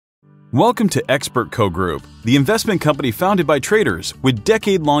Welcome to ExpertCo Group, the investment company founded by traders with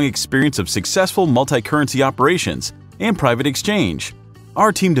decade-long experience of successful multi-currency operations and private exchange.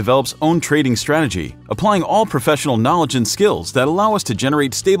 Our team develops own trading strategy, applying all professional knowledge and skills that allow us to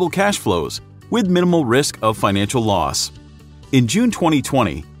generate stable cash flows with minimal risk of financial loss. In June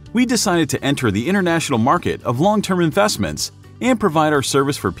 2020, we decided to enter the international market of long-term investments and provide our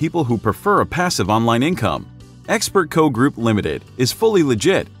service for people who prefer a passive online income. ExpertCo Group Limited is fully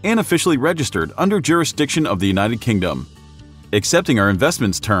legit and officially registered under jurisdiction of the United Kingdom. Accepting our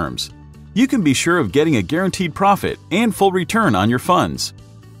investments terms, you can be sure of getting a guaranteed profit and full return on your funds.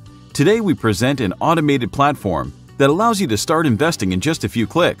 Today we present an automated platform that allows you to start investing in just a few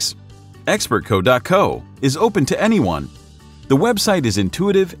clicks. ExpertCo.co is open to anyone. The website is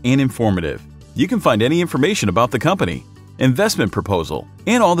intuitive and informative. You can find any information about the company, investment proposal,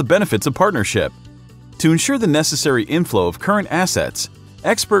 and all the benefits of partnership. To ensure the necessary inflow of current assets,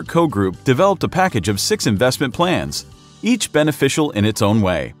 ExpertCo Group developed a package of 6 investment plans, each beneficial in its own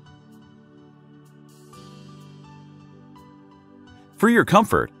way. For your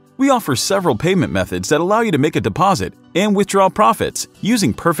comfort, we offer several payment methods that allow you to make a deposit and withdraw profits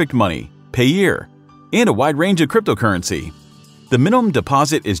using Perfect Money, Payeer, and a wide range of cryptocurrency. The minimum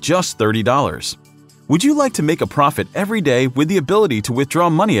deposit is just $30. Would you like to make a profit every day with the ability to withdraw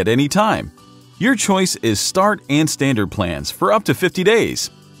money at any time? Your choice is Start and Standard plans for up to 50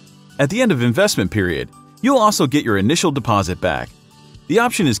 days. At the end of investment period, you'll also get your initial deposit back. The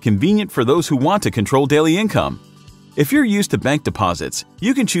option is convenient for those who want to control daily income. If you're used to bank deposits,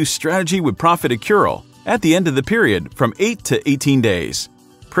 you can choose Strategy with Profit Accrual at the end of the period from 8 to 18 days.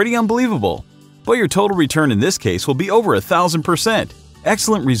 Pretty unbelievable, but your total return in this case will be over 1,000%.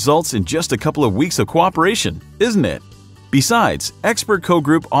 Excellent results in just a couple of weeks of cooperation, isn't it? Besides, ExpertCo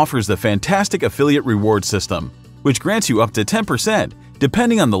Group offers the fantastic affiliate reward system, which grants you up to 10%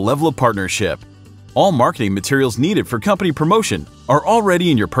 depending on the level of partnership. All marketing materials needed for company promotion are already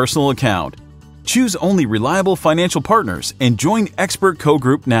in your personal account. Choose only reliable financial partners and join ExpertCo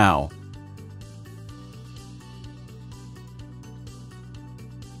Group now.